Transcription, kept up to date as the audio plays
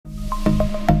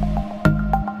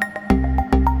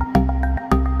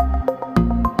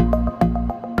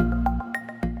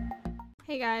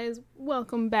guys,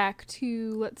 welcome back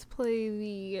to Let's Play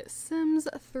the Sims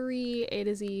 3 A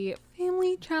to Z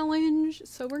Family Challenge.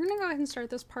 So we're gonna go ahead and start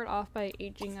this part off by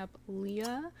aging up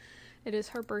Leah. It is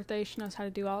her birthday, she knows how to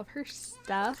do all of her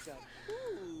stuff.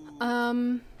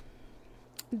 Delson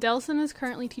is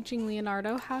currently teaching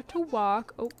Leonardo how to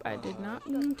walk. Oh, I did not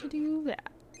mean to do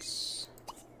that.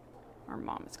 Our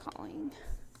mom is calling.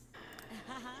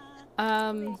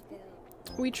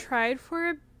 We tried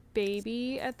for a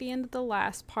baby at the end of the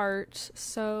last part,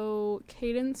 so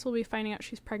Cadence will be finding out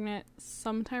she's pregnant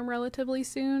sometime relatively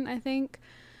soon, I think.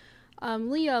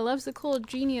 Leah loves the cool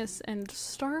genius and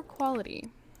star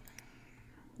quality.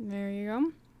 There you go.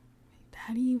 Make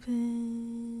that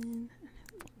even.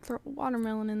 Throw a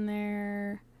watermelon in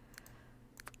there.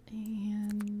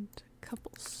 And a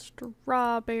couple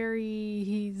strawberries.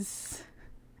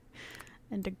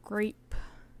 And a grape.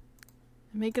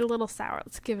 Make it a little sour.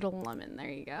 Let's give it a lemon. There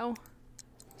you go.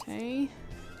 Okay.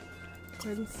 Go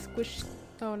ahead and squish.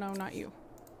 Oh no, not you.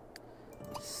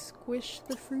 Squish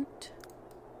the fruit.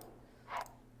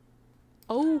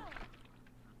 Oh!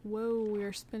 Whoa, we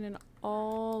are spinning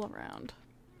all around.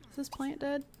 Is this plant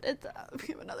dead? It's we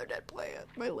have another dead plant.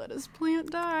 My lettuce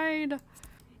plant died.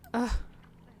 Ugh.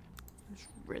 It's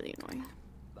really annoying.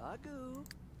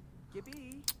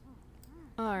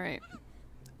 Alright.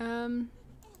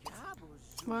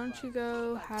 Why don't you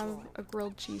go have a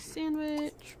grilled cheese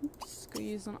sandwich? Oops, go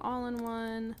use an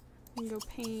all-in-one. You can go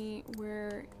paint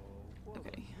where...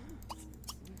 Okay.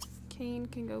 Kane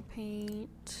can go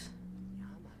paint.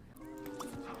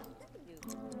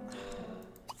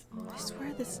 I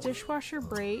swear this dishwasher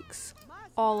breaks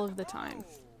all of the time.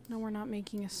 No, we're not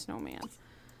making a snowman.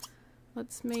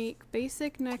 Let's make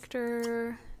basic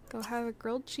nectar. Go have a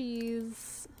grilled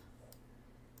cheese.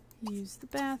 Use the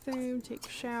bathroom, take a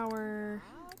shower.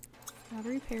 Gotta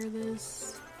repair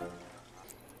this.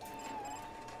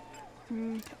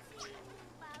 Okay.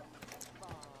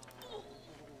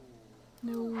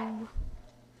 No.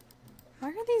 Why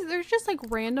are these? There's just like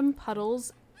random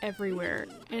puddles everywhere,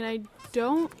 and I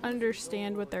don't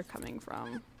understand what they're coming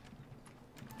from.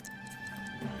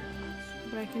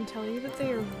 But I can tell you that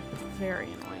they are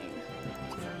very annoying.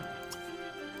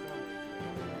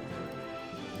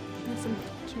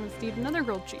 She wants to eat another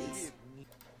grilled cheese.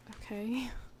 Okay.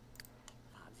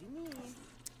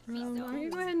 Why don't you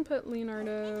go ahead and put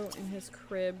Leonardo in his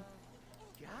crib.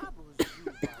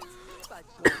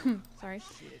 Sorry.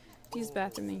 Use the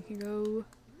bathroom, then you can go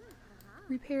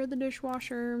repair the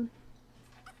dishwasher.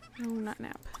 No, not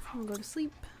nap. I'll go to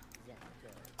sleep.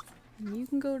 And you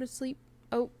can go to sleep.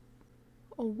 Oh,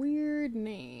 a weird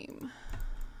name.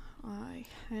 I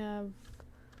have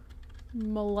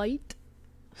Malite.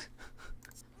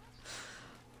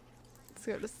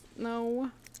 Let's go to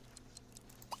no.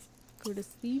 Go to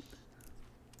sleep.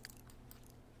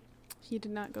 He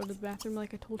did not go to the bathroom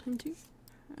like I told him to.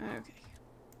 Okay.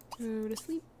 Go to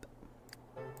sleep.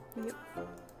 Yep.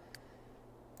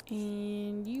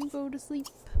 And you go to sleep.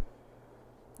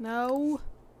 No.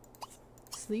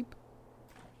 Sleep.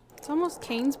 It's almost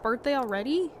Kane's birthday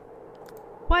already?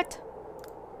 What?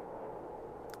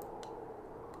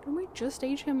 Didn't we just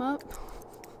age him up?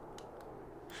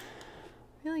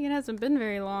 I feel like it hasn't been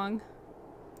very long.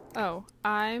 Oh,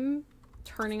 I'm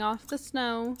turning off the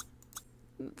snow.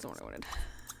 That's not what I wanted.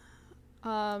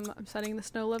 I'm setting the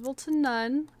snow level to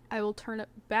none. I will turn it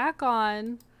back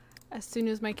on as soon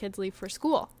as my kids leave for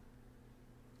school.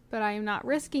 But I am not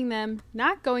risking them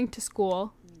not going to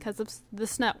school because of the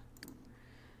snow.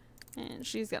 And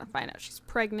she's gonna find out she's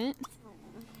pregnant.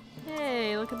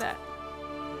 Hey, look at that.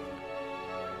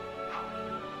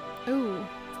 Ooh.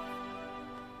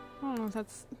 I don't know if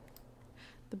that's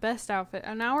the best outfit.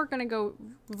 And now we're gonna go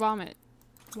vomit.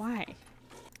 Why?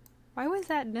 Why was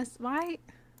that why?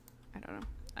 I don't know.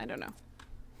 I don't know.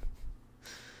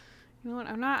 You know what?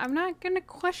 I'm not gonna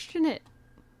question it.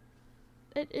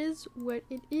 It is what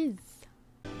it is.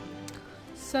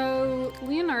 So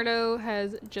Leonardo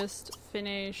has just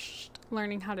finished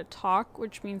learning how to talk,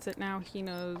 which means that now he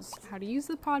knows how to use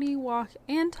the potty, walk,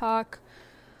 and talk.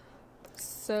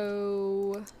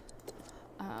 So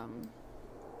I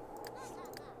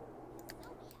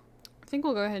think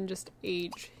we'll go ahead and just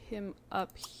age him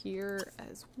up here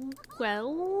as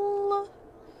well.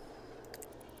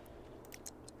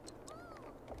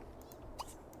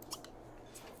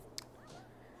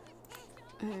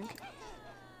 Okay.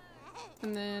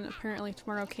 And then apparently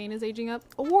tomorrow Kane is aging up,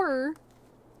 or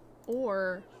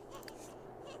I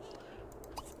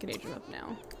can age him up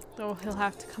now. Though he'll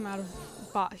have to come out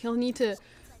of he'll need to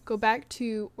go back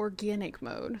to organic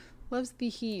mode. Loves the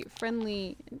heat,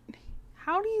 friendly.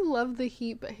 How do you love the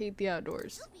heat but hate the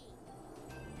outdoors?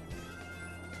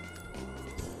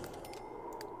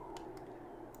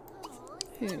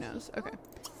 Who knows? Okay.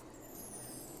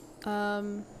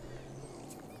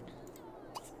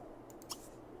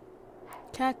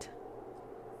 Cat.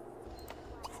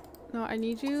 No, I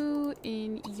need you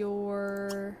in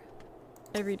your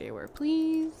everyday wear,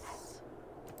 please.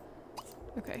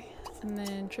 Okay, and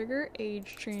then trigger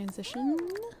age transition.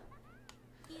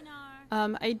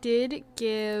 I did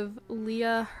give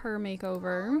Leah her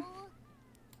makeover.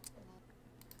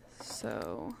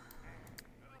 So.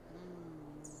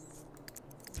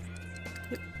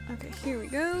 Yep. Okay, here we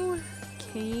go.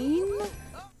 Kane.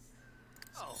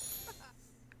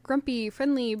 Grumpy,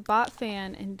 friendly, bot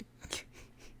fan, and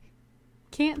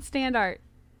can't stand art.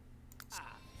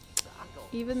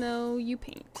 Even though you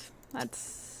paint.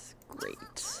 That's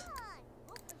great.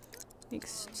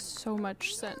 Makes so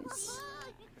much sense.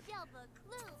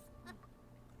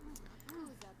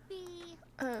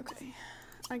 Okay.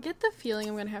 I get the feeling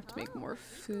I'm gonna have to make more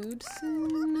food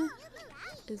soon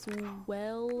as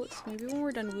well. So maybe when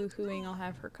we're done woohooing, I'll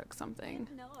have her cook something.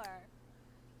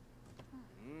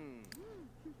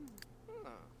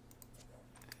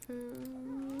 Okay.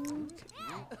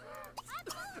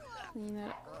 Clean that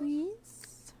up,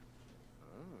 please.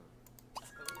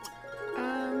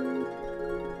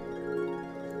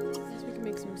 Guess we can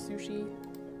make some sushi.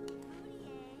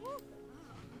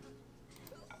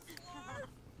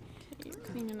 Okay, you're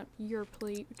cleaning up your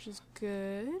plate, which is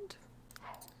good.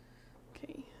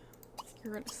 Okay,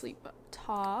 you're gonna sleep up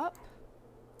top.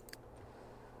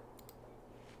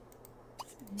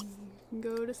 And you can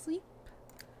go to sleep.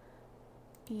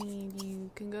 And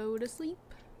you can go to sleep.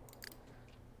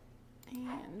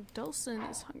 And Dulcin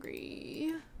is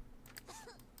hungry.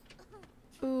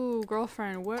 Ooh,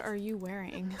 girlfriend, what are you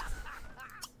wearing?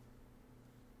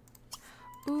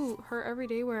 Ooh, her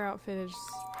everyday wear outfit has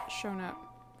shown up.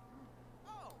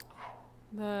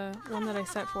 The one that I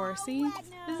set for her. See?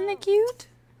 Isn't it cute?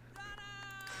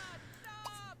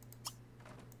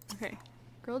 Okay.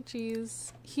 Grilled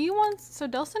cheese. So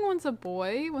Dulcin wants a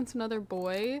boy, wants another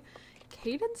boy.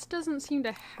 Cadence doesn't seem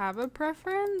to have a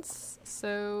preference,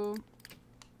 so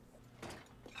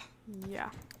yeah.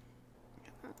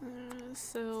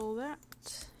 Sell that.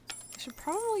 I should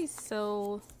probably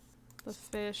sell the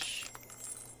fish,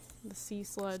 the sea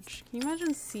sludge. Can you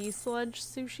imagine sea sludge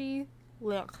sushi?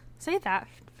 Look, say that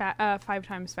 5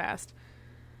 times fast.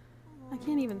 I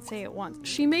can't even say it once.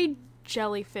 She made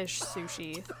jellyfish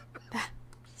sushi. That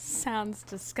sounds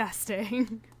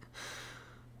disgusting.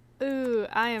 Ooh,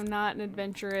 I am not an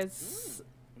adventurous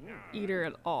eater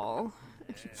at all,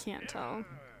 if you can't tell.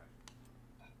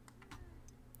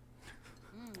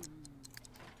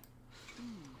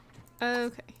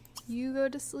 Okay, you go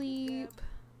to sleep,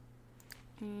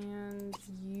 and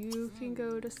you can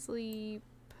go to sleep.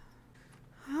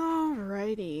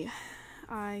 Alrighty,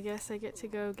 I guess I get to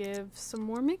go give some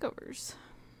more makeovers.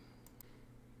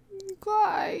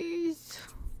 Guys,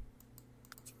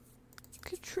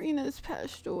 Katrina's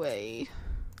passed away.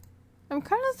 I'm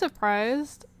kind of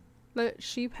surprised that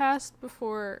she passed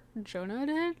before Jonah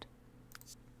did.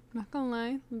 Not gonna lie,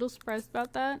 a little surprised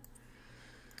about that.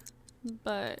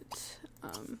 But,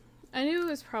 I knew it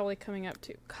was probably coming up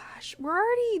too. Gosh, we're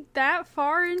already that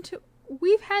far into...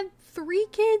 We've had 3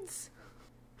 kids!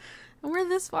 And we're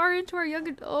this far into our young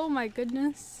adult... Oh my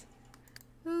goodness.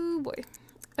 Oh boy.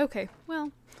 Okay,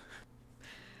 well.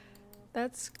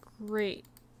 That's great.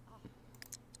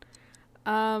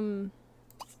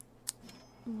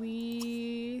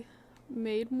 We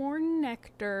made more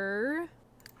nectar.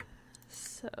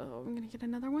 So, I'm gonna get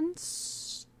another one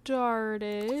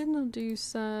started. I'll do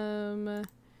some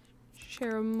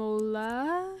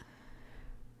charamola.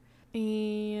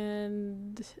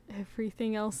 And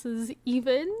everything else is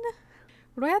even.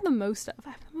 What do I have the most of?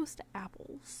 I have the most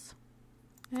apples.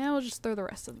 And we'll just throw the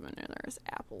rest of them in there as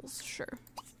apples, sure.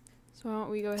 So why don't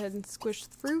we go ahead and squish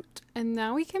the fruit. And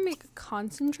now we can make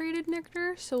concentrated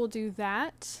nectar, so we'll do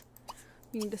that.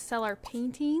 We need to sell our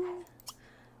painting.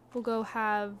 We'll go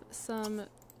have some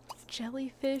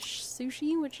jellyfish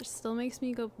sushi, which still makes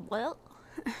me go, well.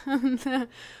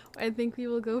 I think we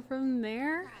will go from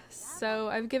there. So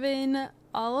I've given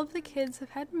all of the kids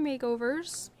have had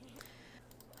makeovers.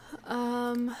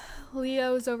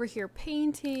 Leo's over here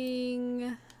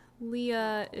painting.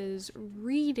 Leah is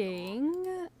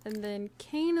reading. And then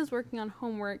Kane is working on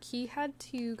homework. He had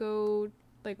to go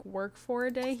like work for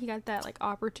a day. He got that like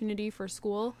opportunity for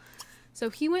school. So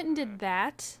he went and did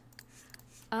that.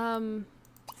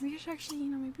 Maybe I should actually,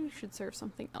 maybe we should serve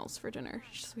something else for dinner,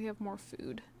 just so we have more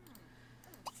food.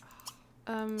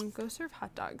 Go serve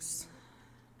hot dogs.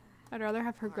 I'd rather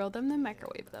have her grill them than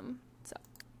microwave them, so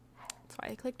that's why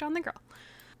I clicked on the grill.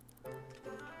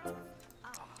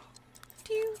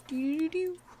 Do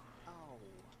Do-do-do-do-do-do.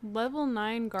 Level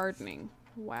 9 gardening.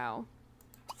 Wow.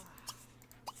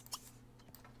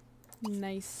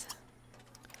 Nice.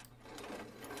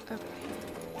 Okay.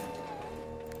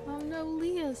 Oh no,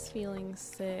 Leah's feeling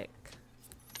sick.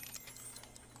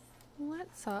 Well,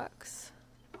 that sucks.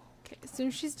 Okay, as soon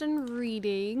as she's done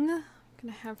reading, I'm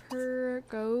gonna have her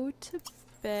go to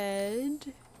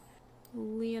bed.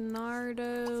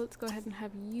 Leonardo, let's go ahead and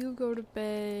have you go to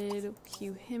bed.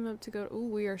 Cue him up to go. Oh,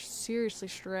 we are seriously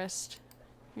stressed.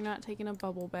 You're not taking a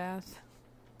bubble bath.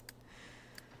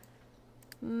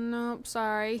 Nope,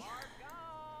 sorry.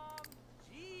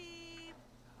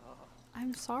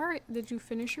 I'm sorry. Did you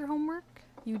finish your homework?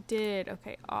 You did.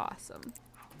 Okay, awesome.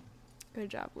 Good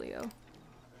job, Leo.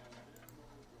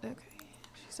 Okay,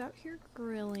 she's out here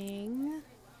grilling.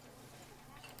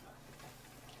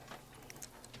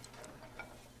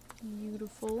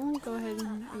 Beautiful. Go ahead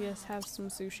and, I guess, have some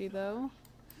sushi, though.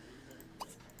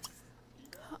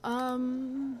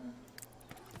 Oh,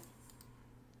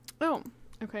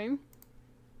 okay.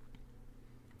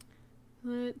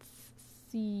 Let's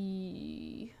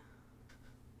see.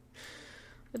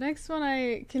 The next one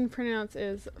I can pronounce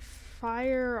is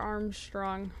Fire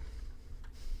Armstrong.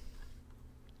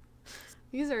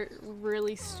 These are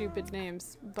really stupid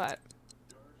names, but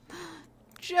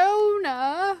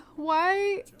Jonah!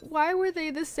 Why were they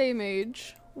the same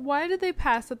age? Why did they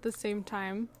pass at the same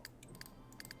time?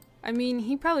 I mean,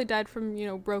 he probably died from, you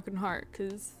know, broken heart,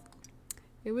 because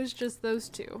it was just those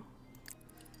two.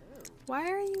 Why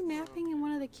are you napping in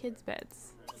one of the kids'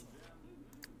 beds?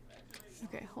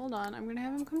 Okay, hold on. I'm gonna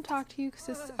have him come talk to you, because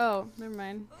this— oh, never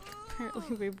mind.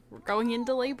 Apparently we're going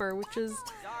into labor, which is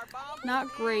not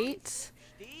great,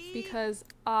 because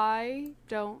I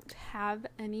don't have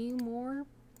any more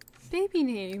baby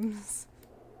names.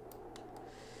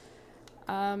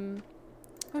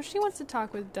 Oh, she wants to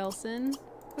talk with Delson.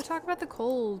 Go talk about the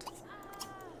cold.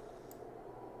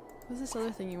 What's this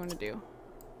other thing you want to do?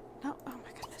 No, oh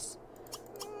my goodness.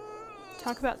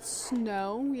 Talk about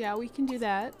snow. Yeah, we can do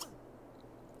that.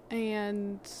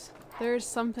 And there's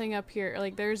something up here.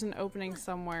 Like, there's an opening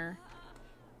somewhere.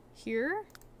 Here?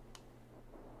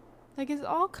 Like, it's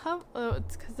all covered. Oh,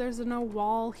 it's because there's no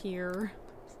wall here.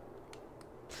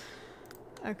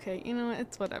 Okay, you know what?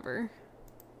 It's whatever.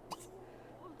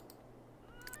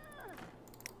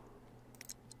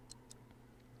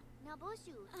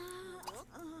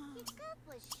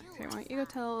 Okay, why don't you go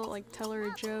tell her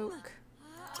a joke,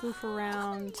 goof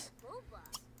around,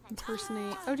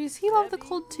 impersonate. Oh, does he love the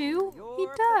cold too? He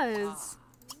does.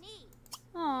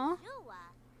 Aww.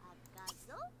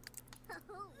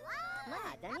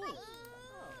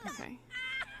 Okay.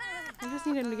 I just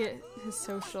need him to get his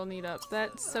social need up.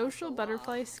 That social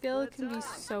butterfly skill can be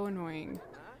so annoying.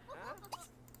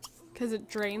 Because it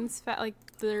drains like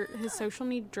his social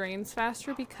need drains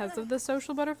faster because of the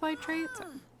social butterfly trait. So.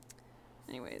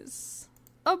 Anyways.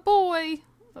 A boy!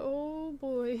 Oh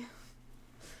boy.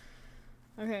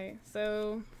 Okay,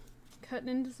 so cutting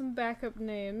into some backup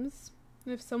names.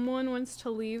 If someone wants to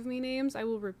leave me names, I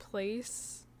will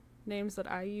replace names that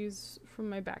I use from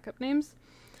my backup names.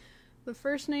 The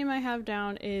first name I have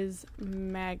down is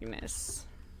Magnus.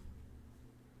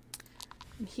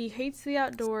 And he hates the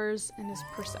outdoors and is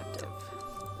perceptive.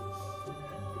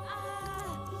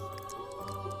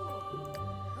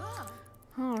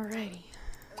 Alrighty.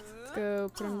 Let's go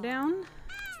put him down.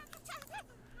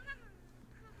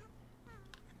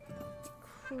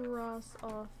 Cross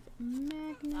off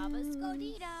Magnus.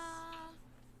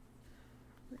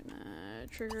 We're gonna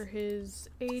trigger his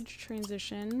age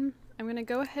transition. I'm gonna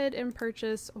go ahead and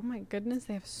purchase— oh my goodness,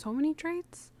 they have so many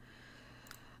traits.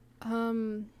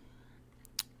 Right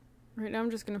now I'm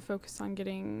just gonna focus on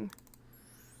getting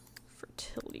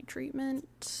fertility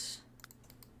treatment.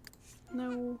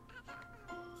 No.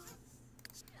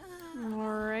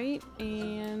 Alright,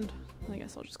 and I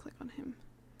guess I'll just click on him.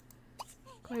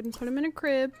 Go ahead and put him in a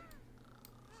crib.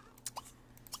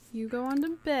 You go on to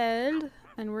bed,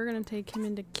 and we're gonna take him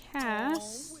into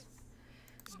Cass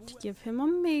to give him a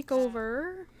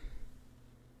makeover.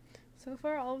 So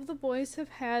far, all of the boys have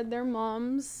had their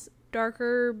mom's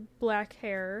darker black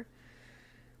hair,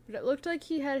 but it looked like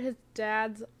he had his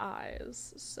dad's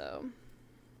eyes, so.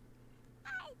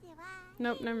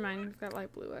 Nope, never mind. We've got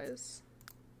light blue eyes.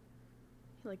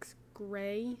 He likes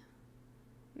gray.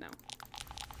 No.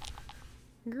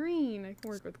 Green. I can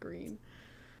work with green.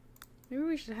 Maybe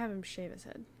we should have him shave his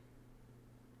head.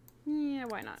 Yeah,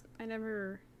 why not? I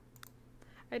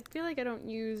feel like I don't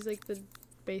use like the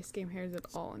base game hairs at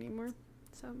all anymore.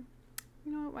 So,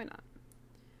 you know what? Why not?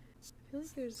 I feel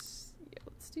like there's— yeah,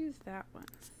 let's do that one.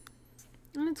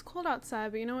 And it's cold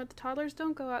outside, but you know what? The toddlers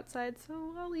don't go outside,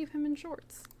 so I'll leave him in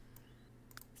shorts.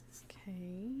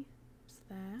 Okay, what's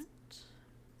that?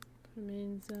 Put him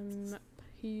in some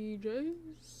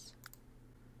PJs.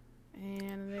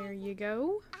 And there you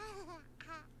go.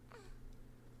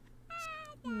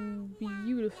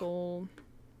 Beautiful.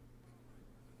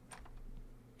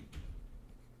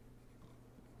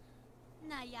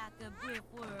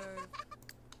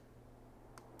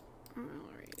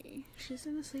 Alrighty. She's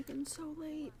gonna sleep in so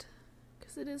late.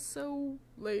 Because it is so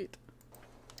late.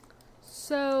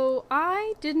 So,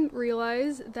 I didn't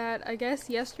realize that, I guess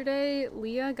yesterday,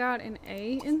 Leah got an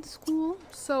A in school.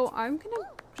 So, I'm gonna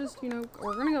just, you know,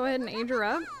 we're gonna go ahead and age her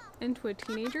up into a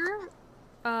teenager.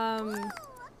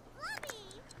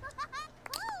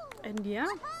 And yeah,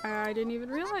 I didn't even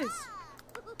realize.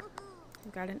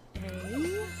 Got an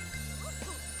A.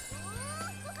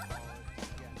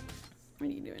 What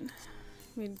are you doing?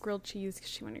 We had grilled cheese because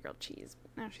she wanted grilled cheese,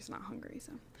 but now she's not hungry,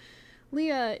 so.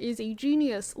 Leah is a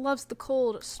genius, loves the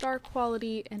cold, star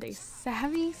quality, and a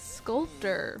savvy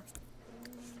sculptor.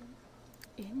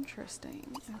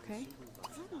 Interesting. Okay.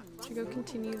 Should go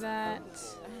continue that.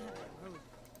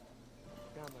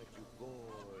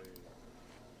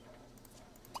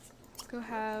 Let's go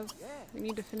have. We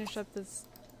need to finish up this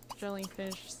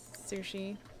jellyfish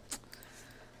sushi.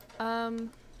 Okay,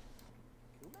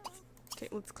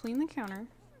 let's clean the counter.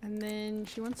 And then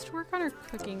she wants to work on her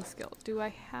cooking skill. Do I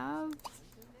have...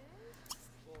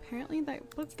 Apparently that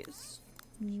book is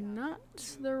not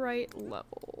the right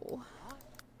level.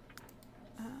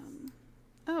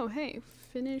 Oh, hey.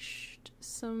 Finished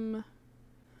some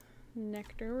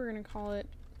nectar. We're gonna call it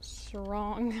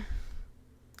Sarong.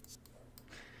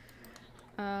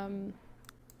 Well,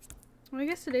 I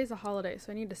guess today's a holiday,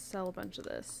 so I need to sell a bunch of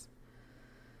this.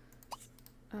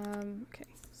 Okay.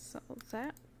 Sell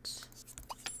that.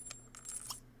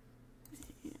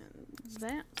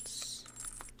 That.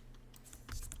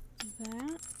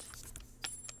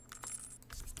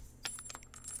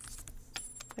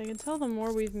 I can tell the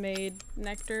more we've made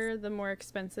nectar, the more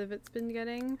expensive it's been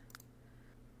getting.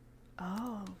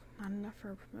 Oh, not enough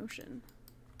for a promotion.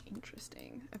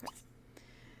 Interesting. Okay.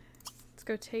 Let's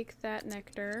go take that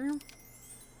nectar.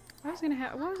 What was I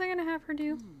gonna have her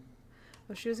do?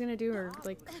 Oh, she was gonna do her,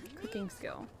 like, cooking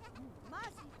skill.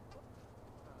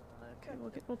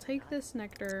 Okay, we'll take this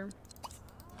nectar.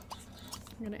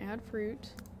 I'm gonna add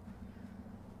fruit.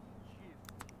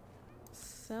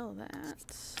 Sell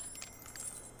that.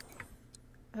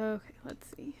 Okay, let's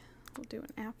see. We'll do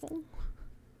an apple.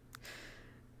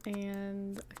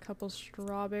 And a couple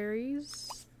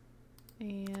strawberries.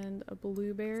 And a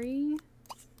blueberry.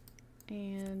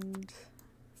 And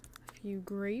a few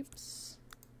grapes.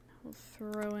 We'll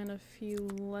throw in a few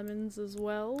lemons as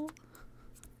well.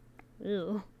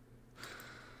 Ew.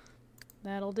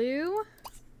 That'll do.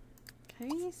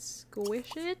 Okay,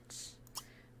 squish it.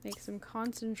 Make some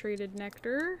concentrated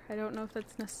nectar. I don't know if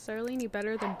that's necessarily any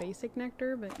better than basic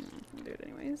nectar, but you know, I'll do it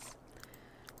anyways.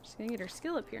 Just gonna get her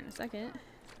skill up here in a second.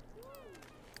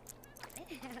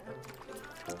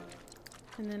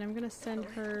 And then I'm gonna send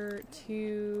her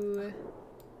to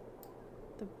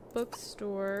the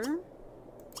bookstore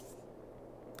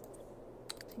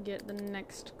to get the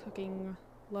next cooking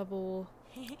level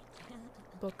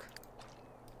book.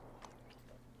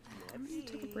 I'm gonna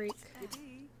take a break.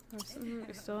 We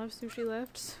still have sushi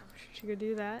left, so we should go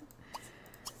do that.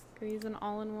 Go use an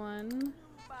all-in-one.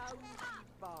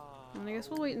 And I guess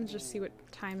we'll wait and just see what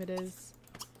time it is.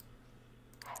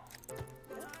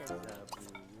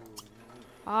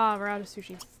 Ah, we're out of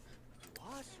sushi.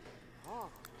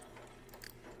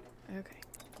 Okay.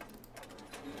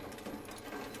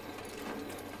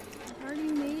 Already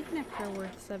made nectar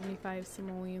worth 75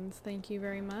 simoleons. Thank you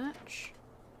very much.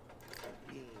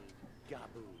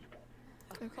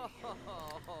 Okay.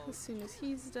 As soon as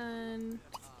he's done,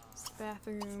 use the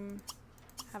bathroom,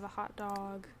 have a hot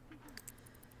dog.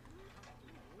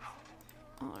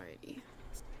 Alrighty.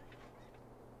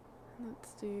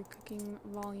 Let's do cooking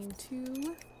volume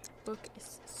 2. Book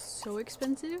is so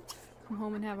expensive. Come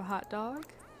home and have a hot dog.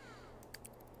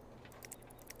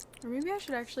 Or maybe I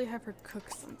should actually have her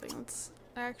cook something. Let's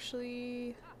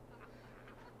actually...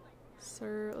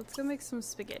 Sir, let's go make some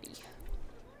spaghetti.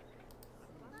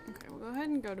 Okay, we'll go ahead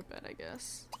and go to bed, I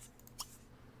guess.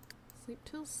 Sleep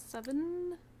till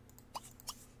 7.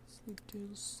 Sleep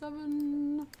till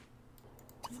 7.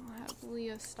 And I'll have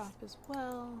Leah stop as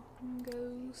well and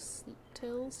go sleep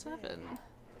till 7.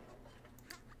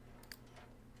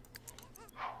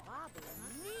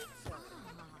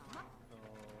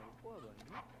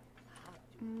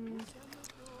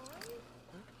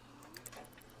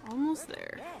 Almost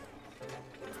there.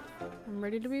 I'm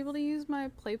ready to be able to use my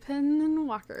playpen and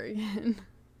walker again.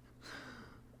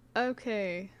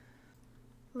 Okay.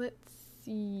 Let's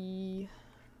see.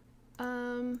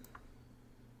 Oh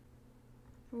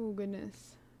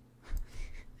goodness.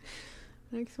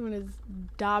 Next one is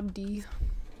Dobdy.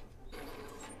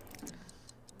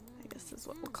 I guess is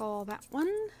what we'll call that one.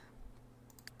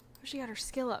 Oh, she got her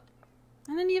skill up.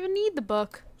 I didn't even need the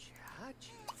book.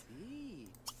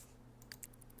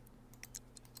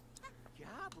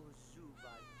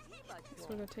 So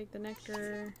we're gonna take the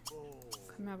nectar.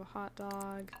 Come have a hot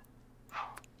dog.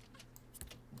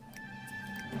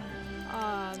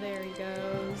 Ah, there he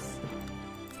goes.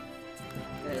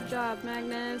 Good job,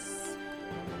 Magnus.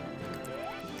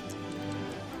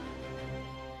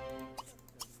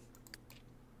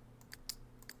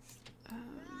 Go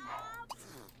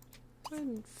ahead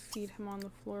and feed him on the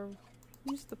floor.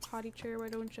 Use the potty chair, why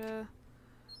don't you?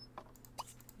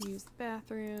 Use the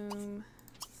bathroom.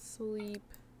 Sleep.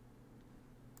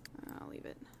 I'll leave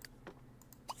it.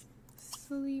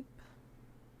 Sleep.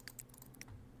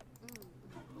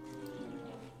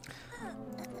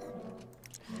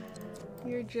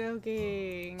 You're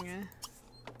joking.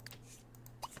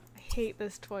 I hate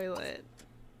this toilet.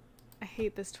 I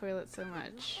hate this toilet so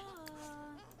much.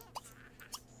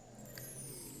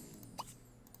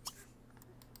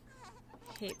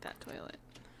 Hate that toilet.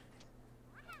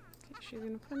 Okay, she's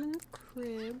gonna put him in the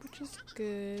crib, which is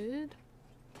good.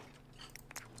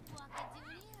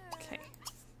 Okay.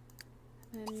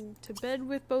 And to bed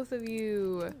with both of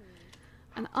you.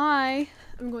 And I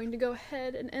am going to go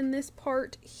ahead and end this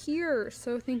part here.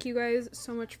 So thank you guys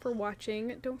so much for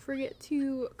watching. Don't forget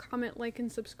to comment, like,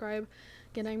 and subscribe.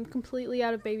 Again, I'm completely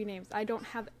out of baby names. I don't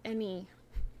have any,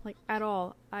 like, at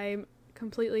all. I'm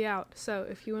completely out. So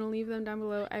if you want to leave them down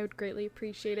below, I would greatly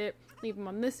appreciate it. Leave them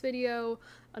on this video,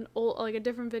 an old, like a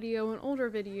different video, an older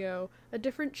video, a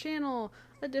different channel,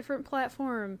 a different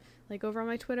platform, like over on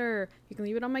my Twitter. You can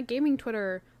leave it on my gaming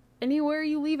Twitter. Anywhere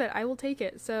you leave it, I will take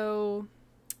it. So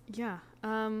yeah,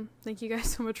 thank you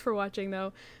guys so much for watching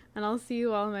though, and I'll see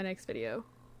you all in my next video.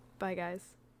 Bye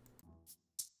guys.